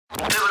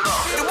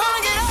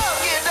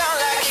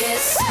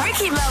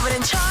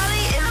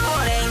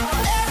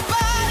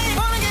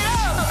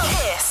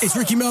It's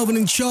Ricky, Melvin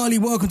and Charlie.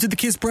 Welcome to the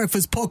Kiss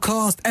Breakfast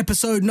podcast,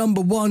 episode number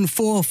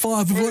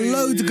 145. We've got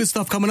loads of good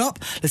stuff coming up.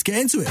 Let's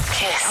get into it.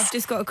 I've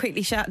just got to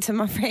quickly shout to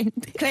my friend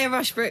Claire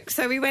Rushbrook.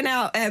 So we went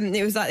out,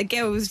 it was like the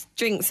girls'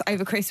 drinks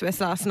over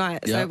Christmas last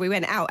night. So we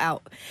went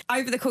out.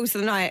 Over the course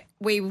of the night,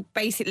 we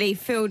basically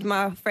filled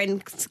my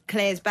friend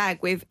Claire's bag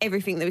with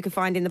everything that we could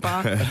find in the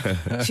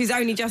bar. She's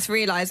only just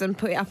realised and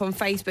put it up on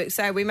Facebook.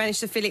 So we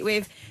managed to fill it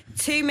with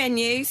 2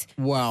 menus,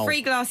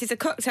 3 glasses, a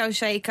cocktail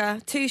shaker,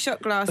 2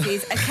 shot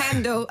glasses, a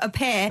candle, a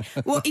pear.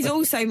 What is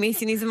also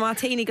missing is a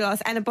martini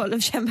glass and a bottle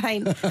of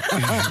champagne.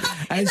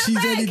 And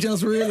she's only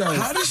just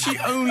realised. How does she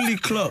only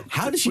clock?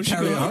 How did she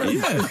carry it home?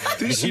 Yeah.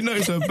 Did she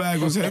notice her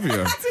bag was heavier?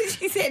 That's what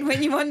she said,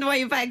 when you wonder why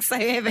your bag's so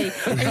heavy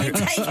and you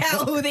take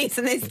out all this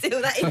and there's still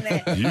that in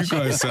there. You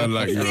guys sound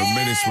like you're a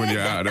menace when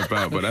you're out and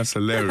about, but that's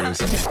hilarious.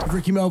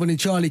 Ricky, Melvin and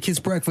Charlie, Kiss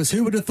Breakfast.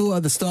 Who would have thought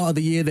at the start of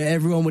the year that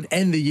everyone would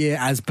end the year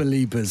as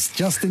believers?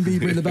 Justin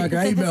Bieber in the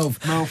background. Hey, Melv.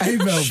 Hey,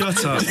 Melv.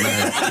 Shut up,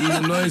 man. He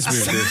annoys me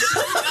with this.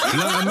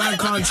 Like, a man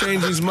can't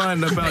change his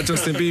mind about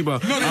Justin Bieber.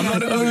 I'm not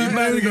the only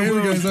man in the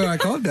world. All right,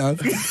 calm down.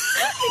 He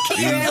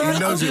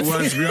knows it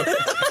winds me up.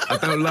 I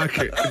don't like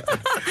it.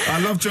 I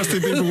love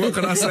Justin Bieber. What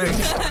can I say?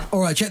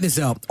 All right, check this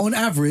out. On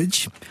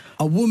average,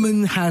 a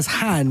woman has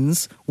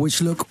hands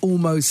which look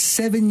almost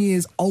 7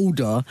 years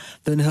older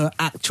than her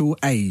actual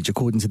age,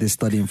 according to this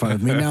study in front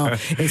of me. Now,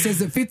 it says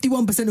that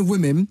 51% of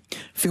women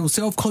feel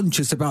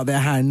self-conscious about their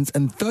hands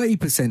and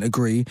 30%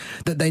 agree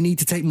that they need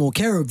to take more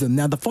care of them.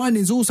 Now, the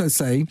findings also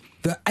say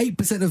that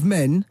 8% of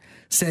men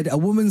said a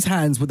woman's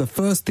hands were the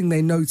first thing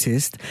they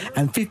noticed,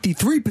 and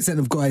 53%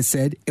 of guys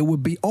said it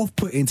would be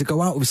off-putting to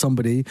go out with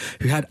somebody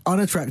who had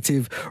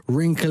unattractive,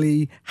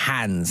 wrinkly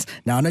hands.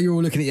 Now, I know you're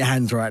all looking at your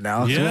hands right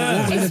now. Yeah. So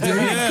what we're going to do...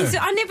 Because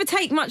I never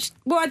take much...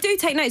 Well, I do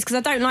take notes because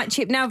I don't like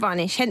chipped nail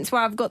varnish, hence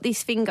why I've got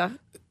this finger.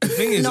 The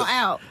thing is, not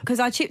out, because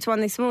I chipped one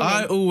this morning.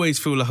 I always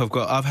feel like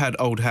I've had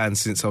old hands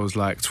since I was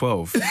like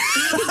 12. and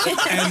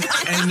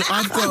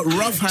I've got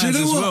rough hands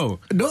as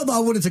well. Not that I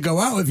wanted to go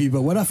out with you,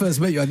 but when I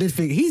first met you, I did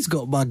think he's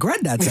got my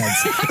granddad's hands.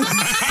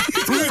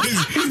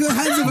 He's got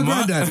hands of a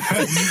granddad.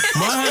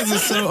 My hands are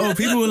so old.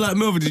 People were like,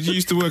 Melvin, did you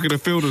used to work in a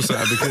field or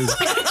something? Because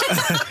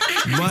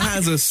my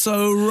hands are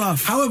so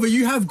rough. However,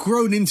 you have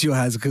grown into your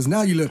hands because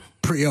now you look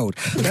pretty old.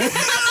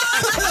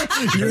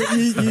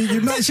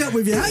 you match up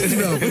with your hands,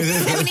 Mel.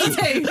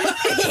 72.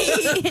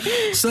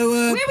 So,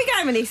 where are we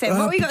going with this then?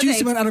 What are we got to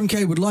producer do? man Adam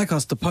K would like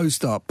us to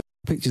post up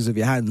pictures of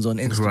your hands on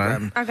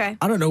Instagram. Right. Okay.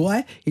 I don't know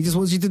why. He just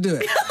wants you to do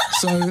it.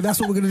 So that's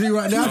what we're going to do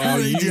right now. Oh,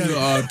 you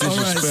are disrespect. All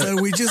right, so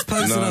we just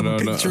posted up a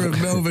picture of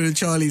Melvin and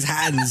Charlie's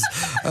hands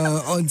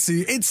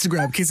onto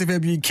Instagram, Kiss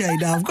FM UK.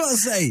 Now, I've got to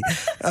say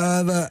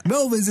that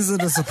Melvin's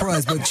isn't a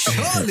surprise, but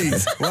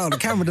Charlie's, wow, the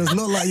camera does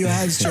not like your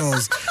hands,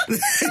 Charles.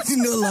 Does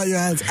not like your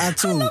hands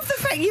at all. I love the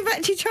fact you've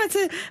actually tried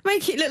to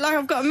make it look like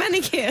I've got a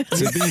manicure.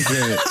 To be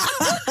fair,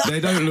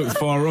 they don't look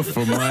far off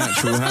from my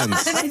actual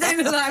hands. They don't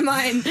look like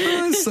mine.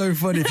 Oh, it's so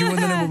funny. If you want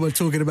to know what we're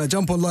talking about,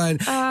 jump online,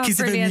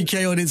 Kiss FM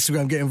UK on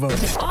Instagram, get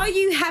involved. Are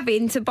you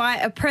having to buy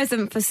a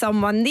present for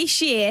someone this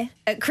year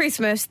at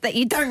Christmas that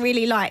you don't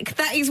really like?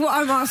 That is what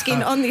I'm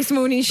asking on this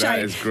morning's show. That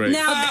is great.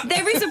 Now,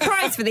 there is a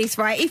prize for this,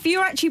 right? If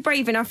you're actually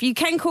brave enough, you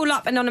can call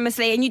up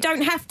anonymously and you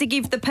don't have to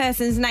give the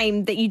person's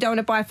name that you don't want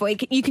to buy for.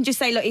 You can just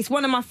say, look, it's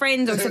one of my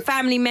friends or it's a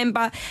family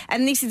member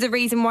and this is the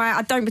reason why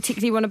I don't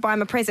particularly want to buy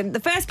them a present. The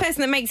first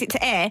person that makes it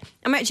to air,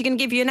 I'm actually going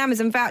to give you an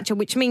Amazon voucher,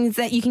 which means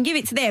that you can give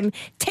it to them.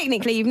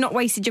 Technically, you've not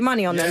wasted your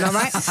money on them, all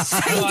right? So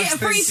you get a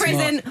free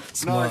present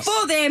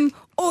for them.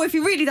 Or if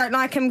you really don't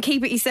like them,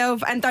 keep it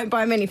yourself and don't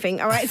buy them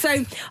anything, all right?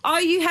 So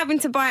are you having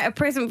to buy a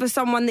present for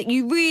someone that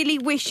you really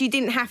wish you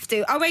didn't have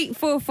to?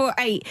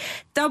 08448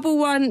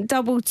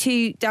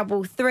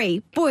 112233.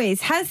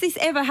 Boys, has this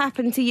ever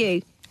happened to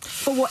you?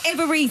 For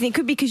whatever reason, it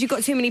could be because you've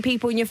got too many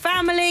people in your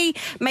family.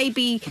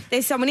 Maybe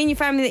there's someone in your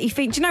family that you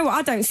think, do you know what,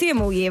 I don't see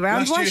them all year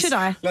round. Why should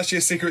I? Last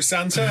year's Secret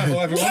Santa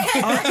or everyone.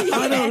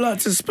 I don't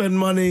like to spend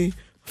money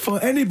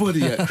for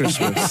anybody at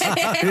Christmas.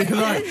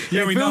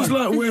 It feels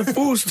like we're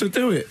forced to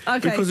do it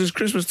because it's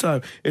Christmas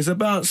time. It's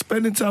about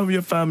spending time with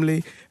your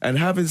family and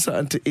having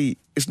something to eat.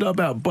 It's not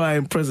about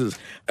buying presents.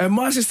 And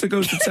my sister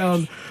goes to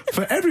town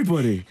for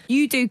everybody.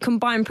 You do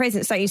combine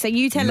presents, don't you? So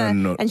you tell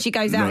her and she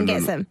goes out and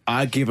gets them.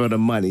 I give her the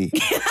money.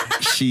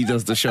 She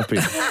does the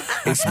shopping.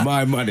 It's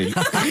my money.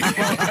 Well,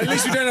 at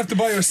least you don't have to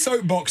buy you a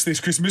soapbox this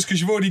Christmas because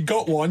you've already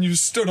got one. You've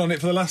stood on it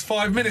for the last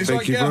 5 minutes.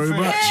 Thank you very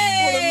much.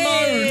 Hey!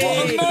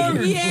 What a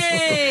moan!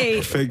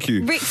 Yay! Thank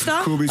you.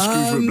 Rickster? Call me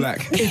Screwfoot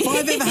Black. If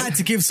I've ever had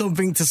to give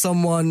something to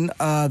someone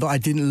that I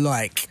didn't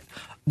like,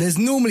 there's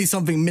normally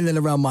something milling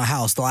around my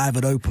house that I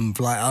haven't opened,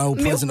 like an old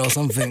present or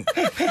something.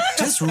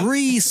 Just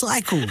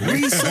recycle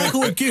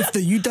a gift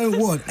that you don't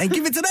want and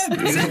give it to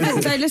them.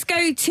 Simple. So let's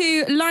go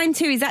to line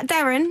 2. Is that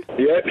Darren?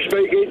 Yep,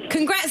 speaking.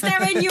 Congrats,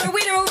 Darren. You're a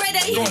winner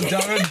already. Go on,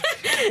 Darren.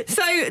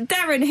 So,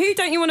 Darren, who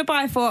don't you want to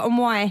buy for and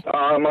why?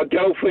 My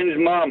girlfriend's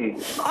mum.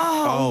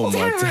 Oh, my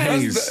Darren.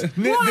 days.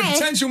 The Why?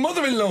 potential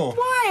mother-in-law.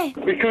 Why?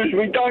 Because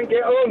we don't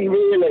get on,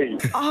 really.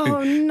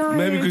 Oh, no.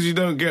 Maybe because you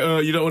don't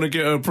want to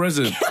get her a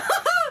present.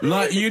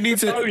 Like you need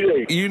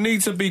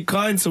to be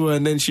kind to her,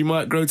 and then she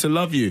might grow to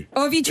love you.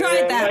 Or have you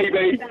tried that?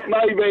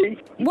 Maybe.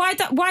 Why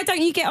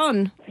don't you get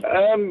on?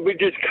 We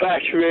just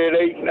clash,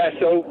 really. That's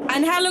all.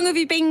 And how long have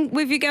you been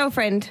with your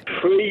girlfriend?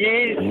 3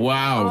 years.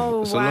 Wow,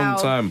 Oh, it's wow. a long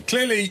time.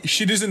 Clearly,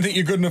 she doesn't think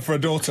you're good enough for a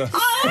daughter.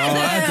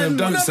 Adam,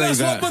 don't say That's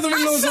that. what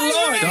mother-in-laws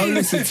are like. Don't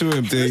listen to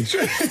him, D.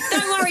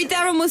 Don't worry,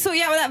 Darren, we'll sort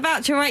you out with that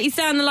voucher, right? You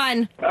stay on the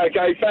line.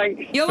 Okay,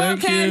 thanks. You're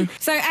Thank welcome. you.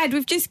 So, Ad,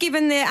 we've just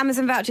given the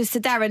Amazon vouchers to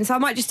Darren, so I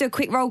might just do a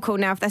quick roll call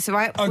now, if that's all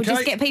right. We'll Okay.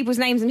 just get people's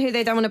names and who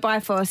they don't want to buy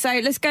for. So,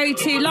 let's go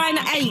to line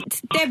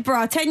 8.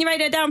 Deborah. Turn your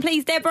radio down,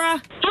 please,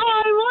 Deborah.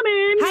 Hello,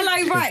 morning.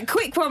 Hello, right,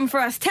 quick one for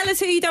us. Tell us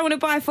who you don't want to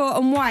buy for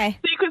and why.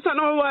 Secret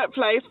Santa at my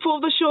workplace, pull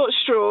the short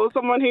straw,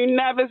 someone who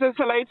never says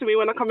hello to me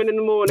when I come in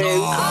the morning. Yeah,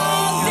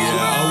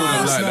 I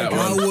wouldn't like that I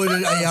one.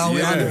 wouldn't.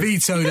 I'd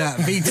veto that.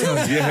 Veto.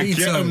 Yeah, get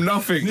veto. them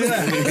nothing.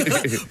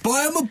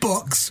 Buy them a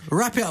box,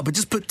 wrap it up, but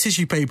just put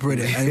tissue paper in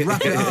it and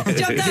wrap it up.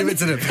 Job done. Give it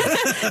to them.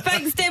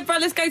 Thanks, Deborah.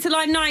 Let's go to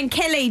line 9.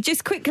 Kelly,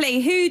 just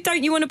quickly, who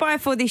don't you want to buy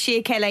for this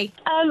year, Kelly?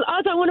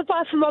 I don't want to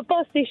buy for my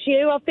boss this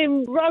year. I've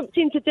been roped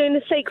into doing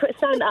the Secret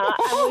Santa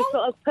and we've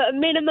got to put a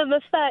minimum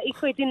of 30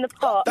 quid in the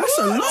pot. That's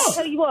a lot. I'll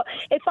tell you what,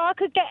 if I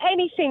could get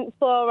anything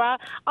for her,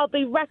 I'll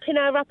be wrapping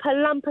her up a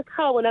lump of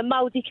coal and a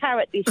mouldy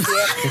carrot this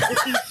year.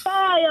 This is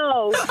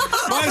vile.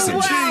 Buy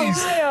some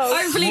cheese.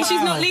 Hopefully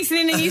she's not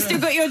listening and you still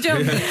got your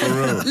job.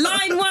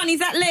 Line 1, is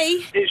that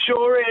Lee? It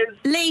sure is.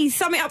 Lee,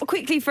 sum it up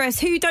quickly for us.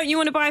 Who don't you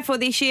want to buy for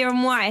this year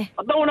and why?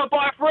 I don't want to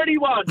buy for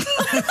anyone.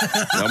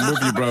 I'm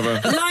with you,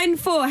 brother. Line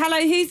 4,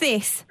 hello, who's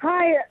this?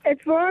 Hi,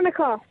 it's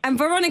Veronica. And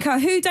Veronica,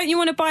 who don't you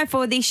want to buy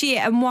for this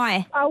year and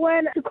why? I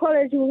went to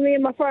college with me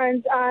and my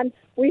friends and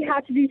we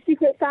had to do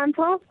Secret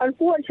Santa.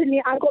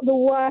 Unfortunately, I got the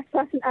worst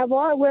person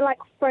ever. We're like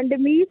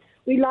frenemies.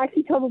 We like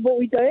each other, but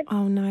we don't.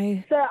 Oh,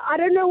 no. So I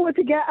don't know what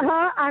to get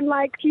her, and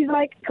like she's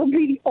like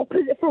completely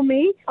opposite from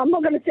me. I'm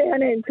not going to say her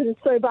name because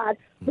it's so bad,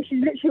 but she's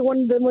literally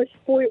one of the most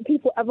spoiled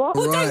people ever.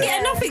 Well, don't get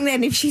her nothing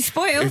then if she's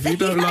spoiled. If you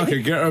don't like her,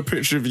 get her a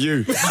picture of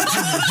you.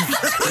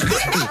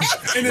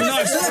 In a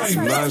nice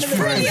frame. Nice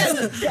frame.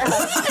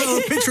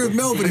 A picture of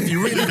Melbourne if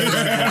you really do.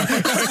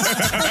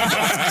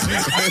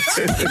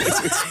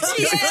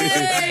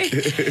 Yay!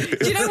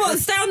 Do you know what?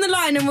 Stay on the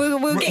line and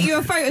we'll get you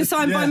a photo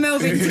signed by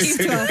Melvin to give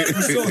to her.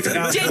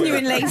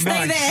 Genuinely,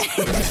 stay there.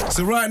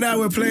 So right now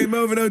we're playing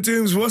Melvin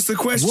O'Dooms. What's the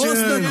question? What's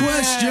the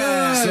question?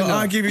 So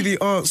I give you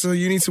the answer.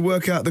 You need to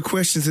work out the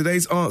question.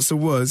 Today's answer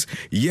was,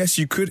 yes,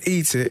 you could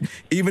eat it,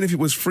 even if it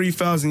was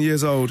 3,000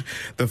 years old.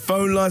 The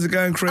phone lines are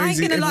going crazy. I ain't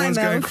gonna Everyone's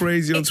lie, Mel. going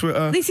crazy on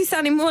Twitter. This is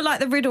sounding more like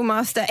the Riddle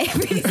Master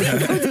every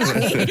single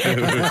day.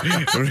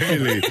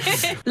 Really?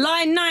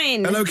 Line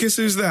 9. Hello, Kiss,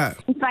 who's that?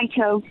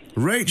 Rachel.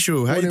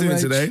 Rachel, how you Morning, doing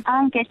Rach. today?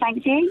 I'm good,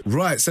 thank you.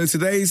 Right, so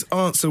today's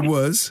answer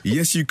was,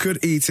 yes, you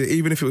could eat it,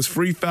 even if it was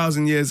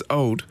 3,000 years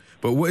old.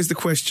 But what is the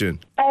question?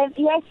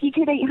 Yes, you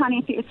could eat honey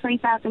if it was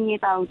 3,000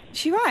 years old. Is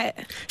she right?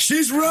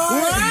 She's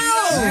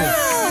right!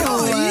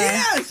 Oh,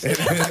 yes! And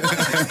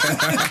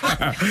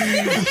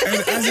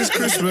as it's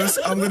Christmas,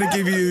 I'm going to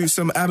give you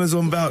some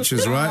Amazon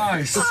vouchers, right?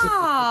 Nice.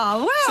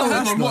 Oh, So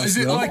wow. hang on, what is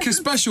it like a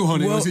special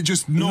honey or is it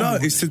just normal? No,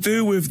 it's to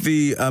do with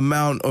the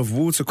amount of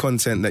water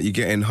content that you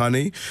get in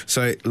honey.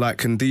 So it like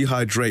can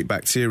dehydrate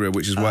bacteria,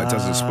 which is why it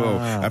doesn't spoil.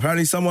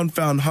 Apparently someone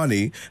found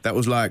honey that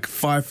was like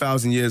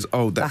 5,000 years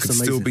old that That's could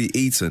still amazing. be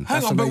eaten.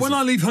 Hang on, but when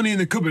I leave honey in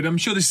the cupboard, I'm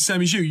sure this is the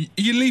same as you.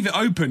 You leave it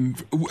open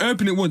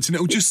it once, and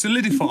it'll just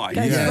solidify.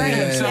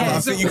 Yeah. I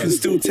think you can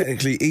still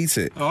technically eat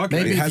it. Oh,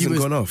 okay. It if hasn't you was,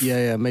 gone off.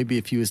 Yeah. Maybe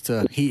if you was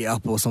to heat it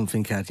up or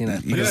something, Kat, you know,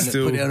 put, Yeah.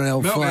 put it on an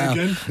old Melt fire.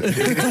 it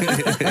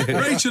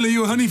again. Rachel, are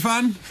you a honey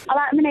fan? I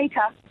like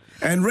Manita.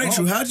 And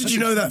Rachel, how did you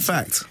know that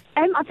fact?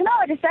 I don't know,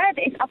 I just said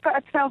I've got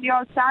a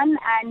 12-year-old son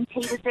and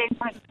he was doing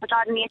something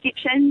regarding the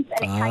Egyptians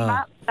and it came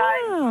up. So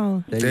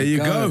Oh. There you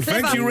go.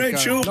 Thank you,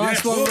 Rachel.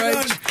 Nice one, Well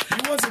Rach. done.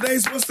 You won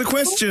today's What's the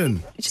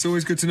Question? It's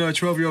always good to know a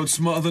 12-year-old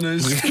smarter than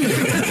us.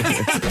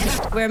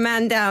 We're a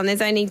man down.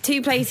 There's only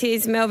 2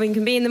 places Melvin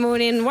can be in the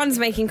morning. One's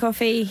making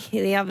coffee,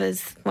 the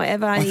other's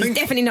whatever. And he's think-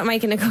 definitely not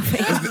making a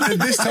coffee. At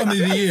this time of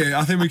the year,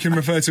 I think we can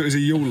refer to it as a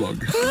Yule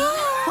log.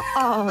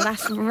 Oh,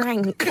 that's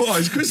rank. What?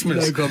 It's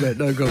Christmas. No comment,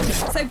 no comment.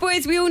 So,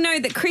 boys, we all know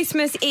that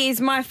Christmas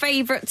is my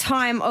favourite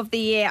time of the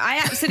year. I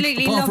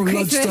absolutely Apart love from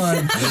Christmas.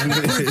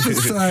 lunchtime,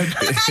 breakfast time,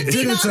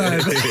 dinner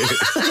time.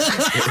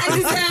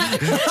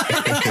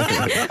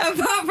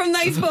 Apart from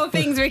those 4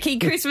 things, Ricky,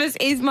 Christmas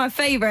is my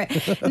favourite.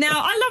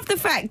 Now, I love the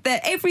fact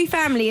that every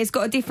family has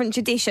got a different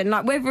tradition,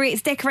 like whether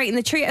it's decorating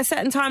the tree at a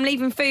certain time,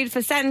 leaving food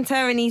for Santa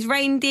and his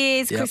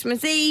reindeers, Yep.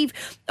 Christmas Eve,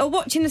 or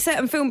watching a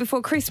certain film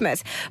before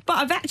Christmas. But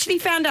I've actually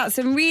found out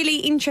some really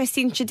really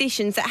interesting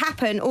traditions that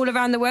happen all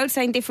around the world,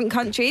 say in different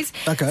countries.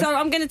 Okay. So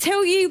I'm going to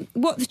tell you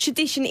what the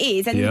tradition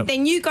is, and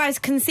then you guys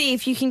can see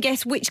if you can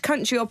guess which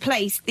country or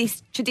place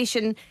this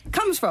tradition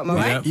comes from, all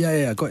right?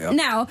 Yeah, got you.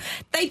 Now,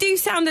 they do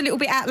sound a little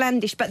bit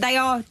outlandish, but they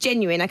are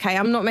genuine, okay?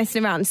 I'm not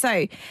messing around.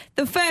 So,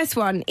 the first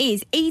one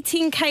is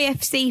eating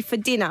KFC for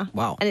dinner.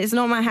 Wow. And it's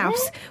not my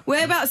house.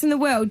 Whereabouts in the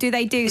world do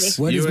they do this?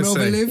 Where does USA.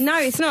 Melvin live? No,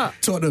 it's not.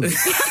 Tottenham.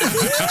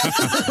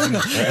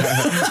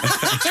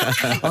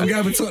 I'm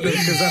going with Tottenham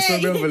because that's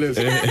where Melvin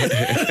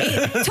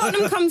lives.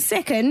 Tottenham comes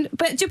second,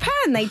 but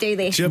Japan, they do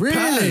this.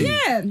 Really?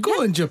 Yeah.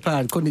 Go on,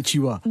 Japan.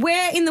 Konnichiwa.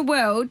 Where in the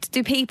world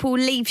do people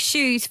leave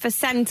shoes for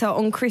Santa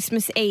on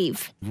Christmas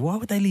Eve? Why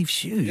would they leave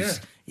shoes? Yeah.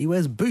 He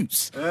wears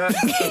boots.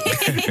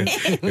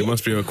 It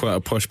must be quite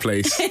a posh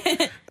place.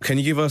 Can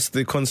you give us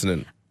the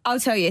continent? I'll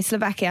tell you,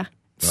 Slovakia.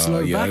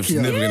 Slovakia. I was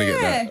never going to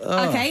get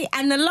that. Okay,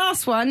 and the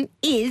last one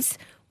is...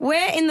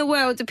 Where in the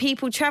world do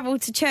people travel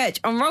to church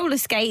on roller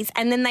skates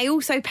and then they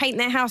also paint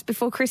their house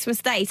before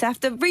Christmas Day? So they have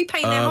to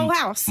repaint their whole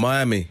house.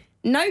 Miami.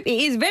 Nope, it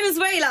is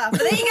Venezuela. But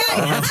there you go.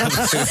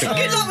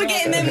 Good luck with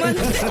getting them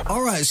ones.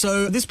 All right,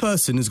 so this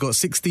person has got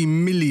 60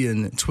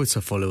 million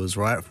Twitter followers,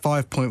 right?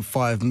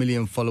 5.5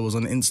 million followers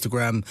on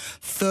Instagram,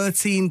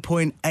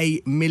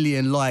 13.8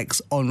 million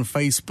likes on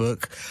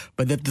Facebook,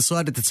 but they've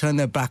decided to turn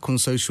their back on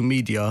social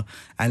media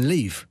and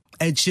leave.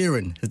 Ed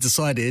Sheeran has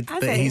decided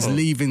that he's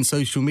leaving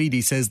social media.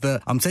 He says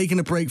that I'm taking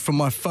a break from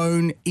my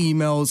phone,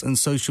 emails and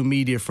social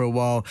media for a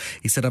while.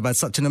 He said, I've had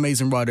such an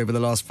amazing ride over the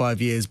last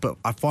 5 years, but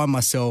I find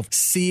myself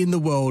seeing the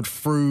world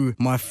through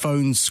my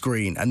phone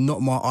screen and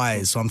not my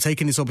eyes. So I'm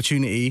taking this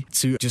opportunity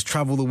to just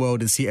travel the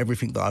world and see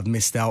everything that I've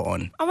missed out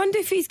on. I wonder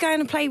if he's going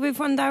to play with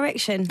One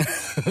Direction.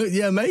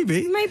 Yeah,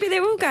 maybe. Maybe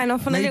they're all going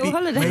off on a little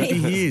holiday. Maybe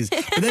he is.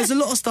 But there's a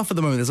lot of stuff at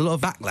the moment. There's a lot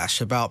of backlash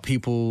about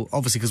people,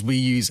 obviously, because we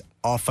use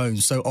our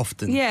phones so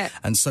often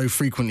and so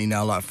frequently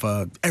now, like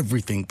for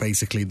everything,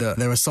 basically, that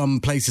there are some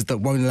places that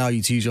won't allow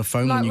you to use your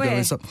phone Like when you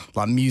where? go in,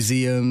 like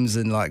museums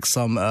and like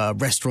some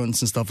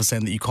restaurants and stuff are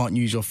saying that you can't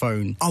use your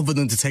phone other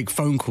than to take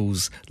phone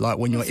calls, like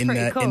when you're That's in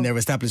pretty their cool. in their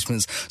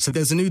establishments. So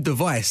there's a new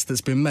device that's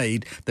been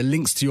made that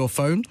links to your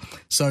phone.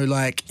 So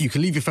like you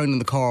can leave your phone in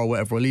the car or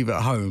whatever, or leave it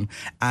at home,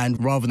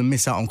 and rather than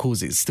miss out on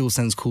calls, it still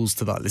sends calls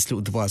to like this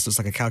little device that's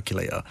like a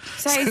calculator.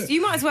 So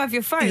you might as well have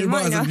your phone, You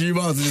might, mightn't as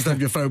well just have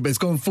your phone, but it's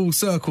gone full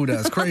circle now.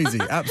 It's crazy,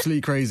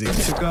 absolutely crazy.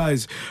 So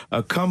guys,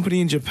 a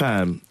company in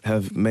Japan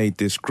have made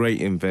this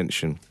great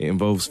invention. It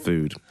involves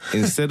food.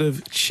 Instead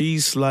of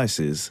cheese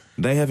slices,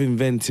 they have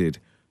invented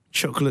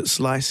chocolate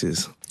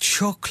slices.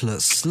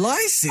 Chocolate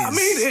slices? I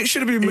mean, it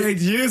should have been made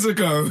years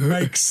ago.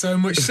 Makes so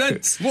much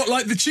sense. What,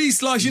 like the cheese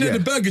slice? You know, Yeah. the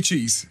burger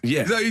cheese?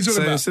 Yeah. Is that what you're talking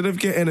So about? instead of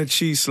getting a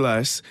cheese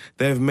slice,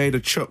 they've made a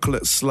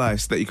chocolate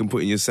slice that you can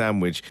put in your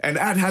sandwich. And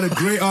Ad had a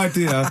great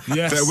idea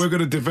Yes. that we're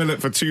going to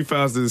develop for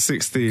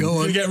 2016. Go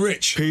on. You get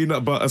rich.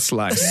 Peanut butter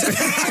slice.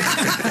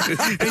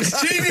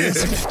 It's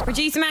genius.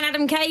 Producer man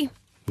Adam K.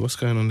 What's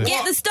going on there?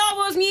 Get the Star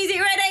Wars music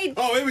ready.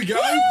 Oh, here we go.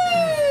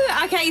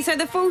 Woo! Okay, so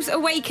The Force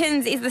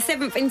Awakens is the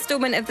 7th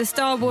instalment of the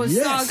Star Wars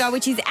Yes. saga,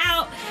 which is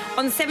out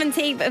on the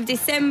 17th of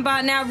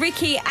December. Now,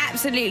 Ricky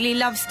absolutely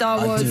loves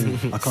Star Wars. I do.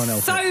 I can't help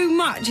it. So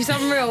much, it's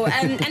unreal.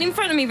 And in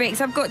front of me, Ricks,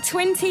 I've got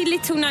 20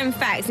 little known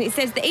facts, and it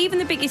says that even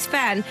the biggest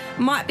fan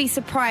might be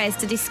surprised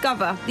to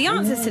discover the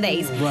answers to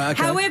these. Right,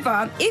 okay.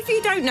 However, if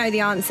you don't know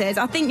the answers,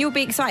 I think you'll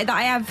be excited that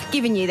I have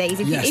given you these,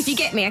 Yes. if you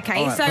get me, okay?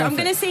 All right, so I'm perfect.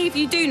 going to see if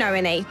you do know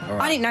any.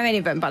 right. I didn't know any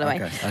of them, by the way.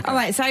 Okay. All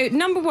right, so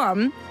number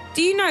one,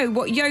 do you know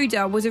what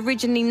Yoda was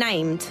originally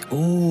named?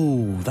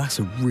 Oh, that's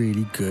a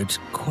really good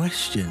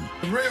question.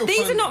 Real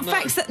These fun. are not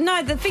facts that...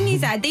 No, the thing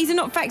is, Ad, these are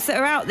not facts that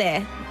are out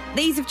there.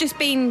 These have just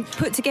been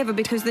put together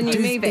because of the new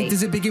movie.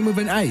 Does it begin with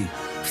an A?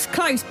 It's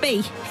close,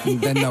 B.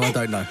 Then no, I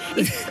don't know.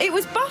 It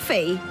was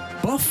Buffy.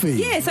 Buffy?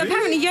 Yeah, so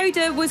apparently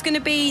Yoda was going to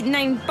be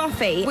named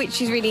Buffy,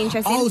 which is really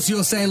interesting. Oh, so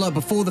you're saying like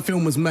before the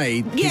film was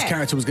made, his Yeah.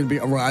 character was going to be...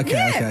 Right, okay,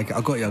 Yeah. okay.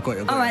 I got you.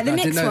 All right, the No, I didn't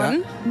next know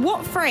one. that.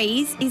 What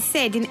phrase is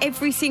said in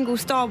every single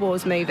Star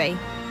Wars movie?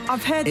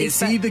 I've heard this, It's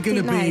but either going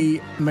to didn't know.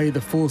 be May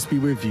the Force be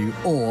with you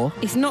or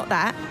It's not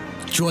that.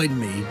 join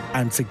me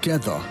and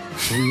together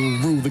we will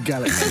rule the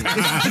galaxy.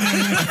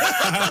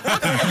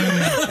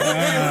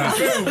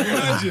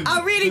 Imagine.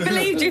 I really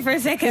believed you for a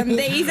second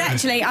that he's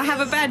actually... I have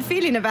a bad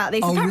feeling about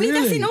this. Oh, Apparently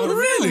that's really? in all the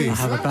really? films.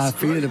 I have a bad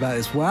feeling about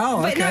this.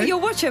 Wow, But okay. no, you'll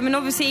watch them and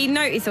obviously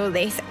notice all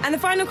this. And the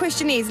final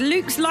question is,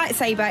 Luke's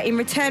lightsaber in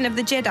Return of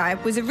the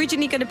Jedi was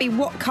originally going to be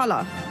what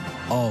colour?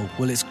 Oh,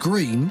 well, it's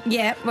green,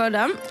 Yeah, well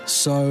done.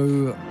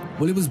 so...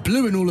 Well, it was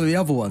blue in all of the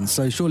other ones,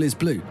 so surely it's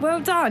blue. Well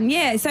done,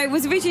 yeah. So it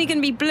was originally going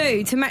to be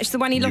blue to match the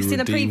one he lost in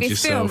the redeemed previous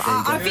yourself,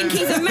 film. I think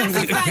he's a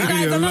massive fan,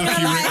 guys. You're I'm not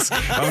lucky, going to lie. Rex.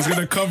 I was going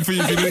to come for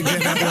you if you didn't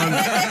get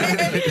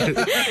that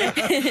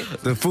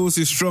The force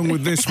is strong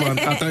with this one.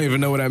 I don't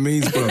even know what that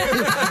means, bro.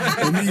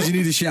 It means you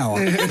need a shower.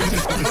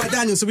 Right,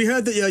 Daniel, so we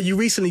heard that you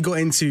recently got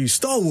into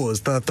Star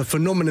Wars, the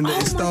phenomenon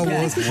that is Star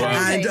Wars. Wow.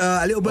 And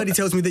a little birdie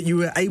tells me that you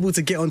were able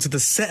to get onto the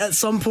set at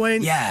some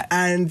point. Yeah.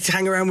 And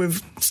hang around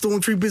with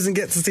stormtroopers and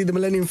get to see the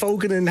Millennium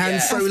Falcon and Han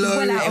Solo.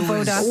 Well out of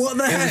order. What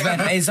the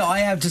heck? I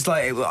have just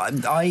like,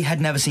 I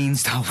had never seen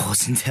Star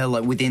Wars until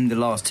like within the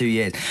last 2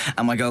 years.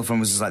 And my girlfriend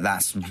was just like,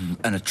 that's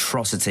an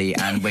atrocity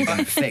and we're going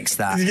to fix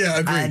that. Yeah,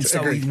 agreed. And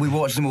so we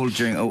watched them all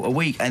during a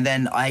week. And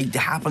then I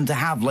happened to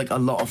have like a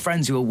lot of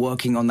friends who were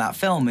working on that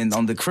film and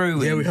on the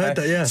crew. Yeah, we heard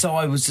that, yeah. So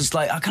I was just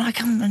like, oh, can I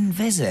come and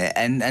visit?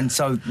 And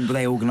so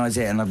they organised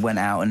it and I went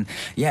out and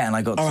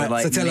I got All to right,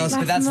 like... so tell us,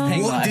 but that's the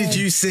thing, what like, did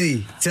you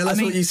see? Tell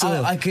us what you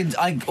saw.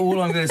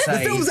 all I'm going to say...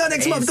 The film's out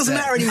next month, doesn't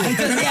matter anymore.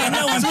 Yeah,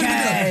 no one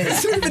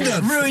cares.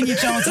 Ruin your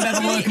chance of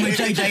ever working with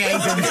J.J.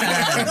 Abrams.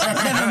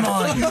 Never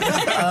mind.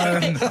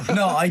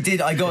 No, I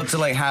did. I got to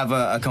like have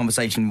a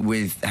conversation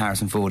with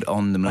Harrison Ford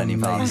on the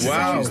Millennium Falcon.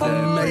 Wow.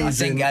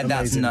 Amazing. I think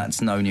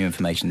that's no new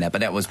information there,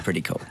 but that was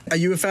pretty cool. Are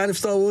you a fan of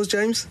Star Wars,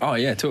 James? Oh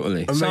yeah,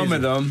 totally. Amazing. Some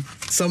of them.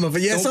 Some of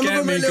it, yeah. Don't Some get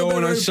of them are a me little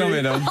going bit on ropey. some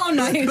of them. Oh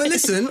no. But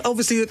listen,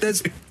 obviously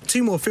there's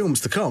 2 more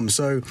films to come,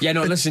 so... Yeah,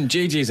 no, listen,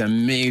 JJ's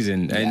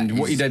amazing. And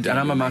what he did, and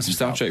I'm a massive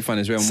Star Trek fan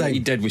as well, and what he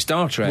did with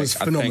Star Trek, Was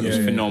I think was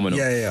phenomenal.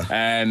 Yeah.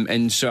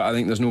 And so I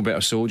think there's no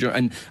better soldier.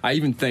 And I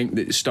even think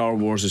that Star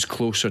Wars is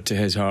closer to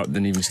his heart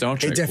than even Star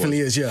Trek It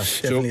definitely was. is, yeah.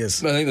 Definitely So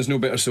is. I think there's no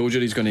better soldier.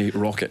 He's going to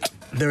rock it.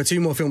 There are 2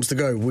 more films to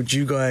go. Would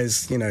you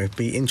guys,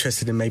 be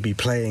interested in maybe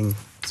playing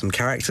some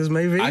characters,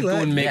 maybe? I go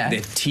and make the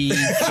tea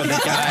for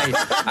the guy.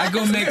 I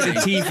go and make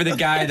the tea for the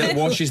guy that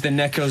washes the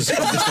knickers of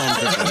the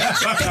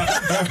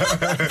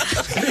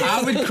stormtroopers.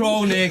 I would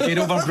crawl naked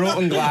over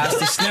broken glass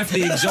to sniff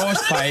the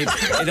exhaust pipe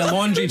in a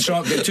laundry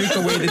truck that took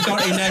away the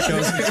dirty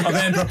knickers of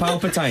Emperor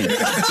Palpatine. Do you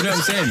know what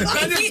I'm saying?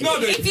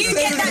 If you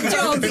get that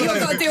job, you've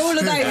got to do all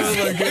of those.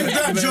 If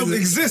that job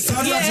exists,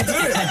 I'd like to do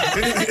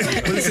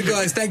it. Well, listen,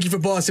 guys, thank you for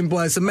passing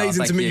by. It's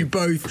amazing to meet you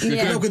both.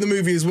 Good luck with the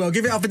movie as well.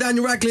 Give it up for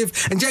Daniel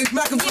Radcliffe and James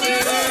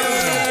McAvoy.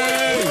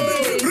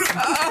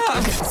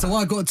 So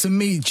I got to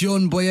meet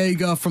John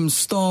Boyega from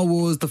Star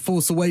Wars The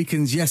Force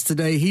Awakens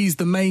yesterday. He's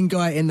the main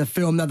guy in the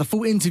film. Now, the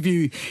full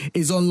interview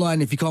is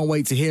online if you can't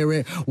wait to hear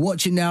it.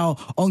 Watch it now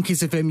on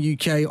Kiss FM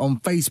UK on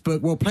Facebook.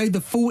 We'll play the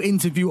full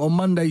interview on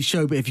Monday's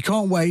show, but if you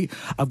can't wait,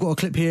 I've got a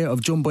clip here of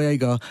John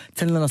Boyega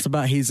telling us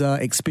about his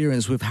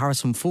experience with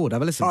Harrison Ford.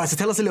 Have a listen. All right, so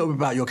tell us a little bit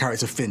about your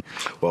character, Finn.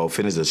 Well,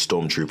 Finn is a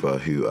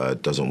stormtrooper who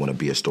doesn't want to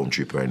be a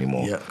stormtrooper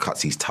anymore,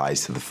 cuts his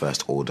ties to the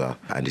First Order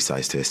and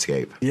decides to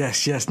escape.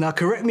 Yes. Now,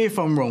 correct me if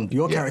I'm wrong.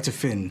 Your character,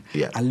 Finn,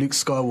 and Luke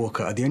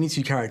Skywalker are the only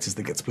 2 characters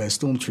that get to play a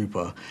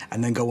stormtrooper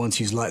and then go on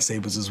to use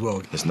lightsabers as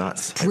well. It's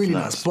nuts. It's really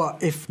nuts.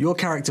 But if your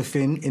character,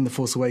 Finn, in The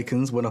Force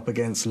Awakens went up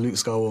against Luke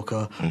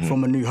Skywalker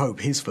from A New Hope,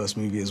 his first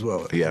movie as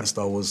well, in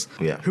Star Wars,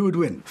 who would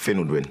win? Finn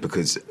would win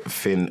because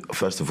Finn,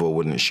 first of all,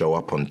 wouldn't show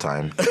up on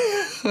time.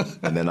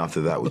 And then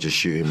after that, we'd just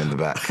shoot him in the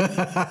back.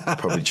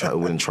 Probably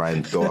wouldn't try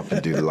and go up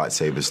and do the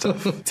lightsaber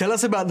stuff. Tell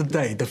us about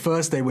the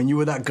first day when you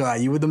were that guy,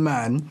 you were the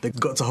man that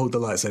got to hold the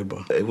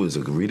lightsaber. It was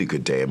a really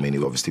good day. I mean,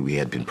 obviously we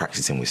had been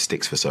practicing with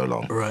sticks for so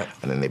long. Right.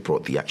 And then they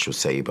brought the actual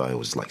saber. It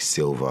was like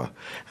silver.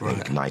 And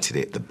they ignited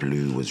it. The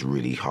blue was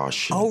really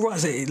harsh. Oh, right.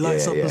 So it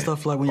lights up and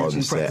stuff like when you're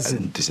actually practicing.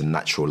 And just a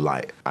natural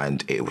light.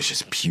 And it was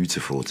just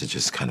beautiful to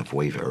just kind of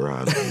wave it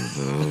around.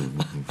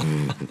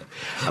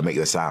 I make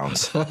the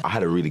sounds. I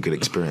had a really good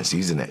experience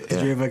using it.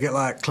 Did you ever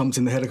get clumped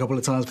in the head a couple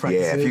of times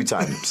practicing? Yeah,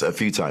 a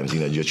few times.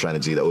 You're trying to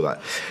do all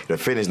that.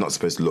 Finn is not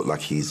supposed to look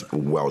like he's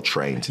well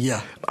trained.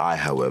 Yeah. I,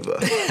 however.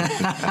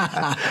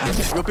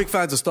 You're big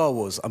fans of Star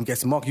Wars, I'm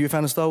guessing. Mark, you a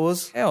fan of Star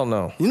Wars? Hell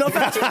no. You're not a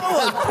fan of Star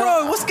Wars?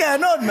 Bro, what's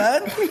going on,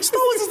 man? Star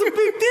Wars is a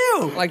big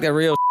deal. Like the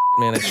real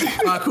man. It's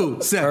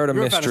cool. Seth, murder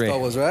you're mystery. A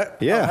fan of Star Wars, right?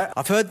 Yeah. Right.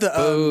 I've heard that...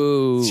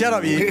 shut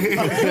up, you.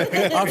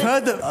 I've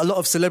heard that a lot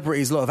of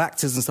celebrities, a lot of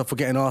actors and stuff were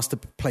getting asked to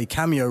play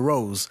cameo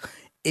roles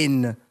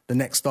in the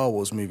next Star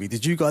Wars movie.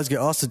 Did you guys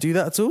get asked to do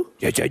that at all?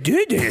 Yes, I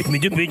did. They asked me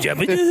to be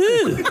Jabba the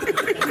Hutt.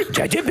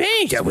 Jaja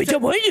Binks. I wish I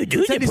wanted to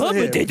do the part,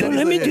 but they don't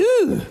let me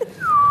do.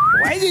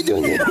 Why are they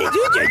doing let me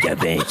do Jaja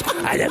Binks?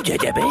 I love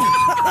Jaja Binks.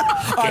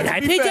 Can I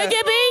play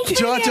Jaja Binks?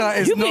 Jaja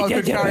is not a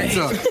good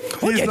character.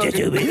 Jaja is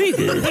very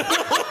good.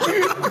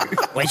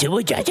 What's it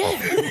with Jaja?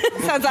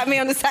 Sounds like me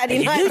on a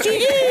Saturday night.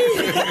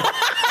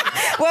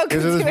 Welcome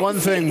Because there's one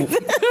thing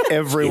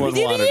everyone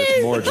wanted,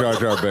 it's more Jar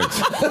Jar Binks.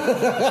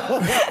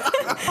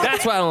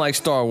 That's why I don't like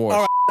Star Wars.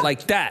 All right.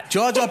 Like that.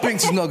 Jar Jar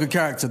Binks is not a good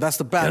character. That's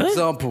the bad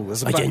example.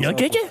 That's a bad example. I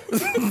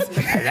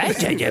like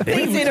Jar Jar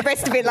Binks. We do the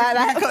rest of it like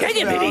that. Jar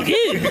Jar very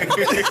good.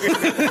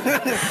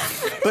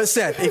 But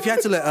Seth, if you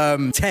had to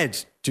let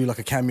Ted do like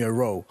a cameo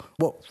role,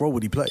 what role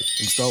would he play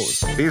in Star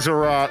Wars? These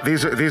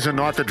are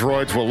not the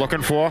droids we're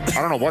looking for.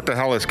 I don't know what the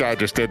hell this guy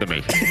just did to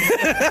me.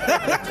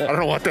 I don't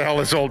know what the hell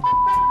this old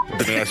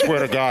to me. I swear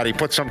to God, he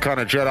put some kind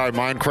of Jedi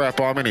mind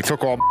crap on me and he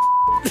took all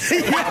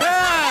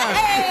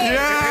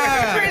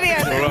Yeah!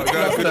 Brilliant. All right,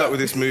 guys, good luck with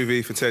this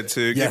movie for Ted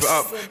 2. Yes. Give it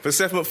up for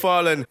Seth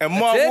MacFarlane and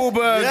Mark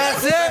Wahlberg.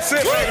 That's it. That's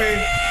it,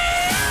 baby.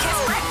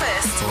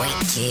 breakfast.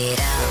 Wake it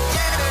up.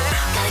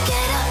 Gotta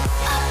get up,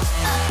 up,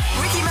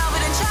 up. Ricky,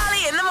 Melvin and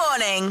Charlie in the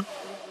morning.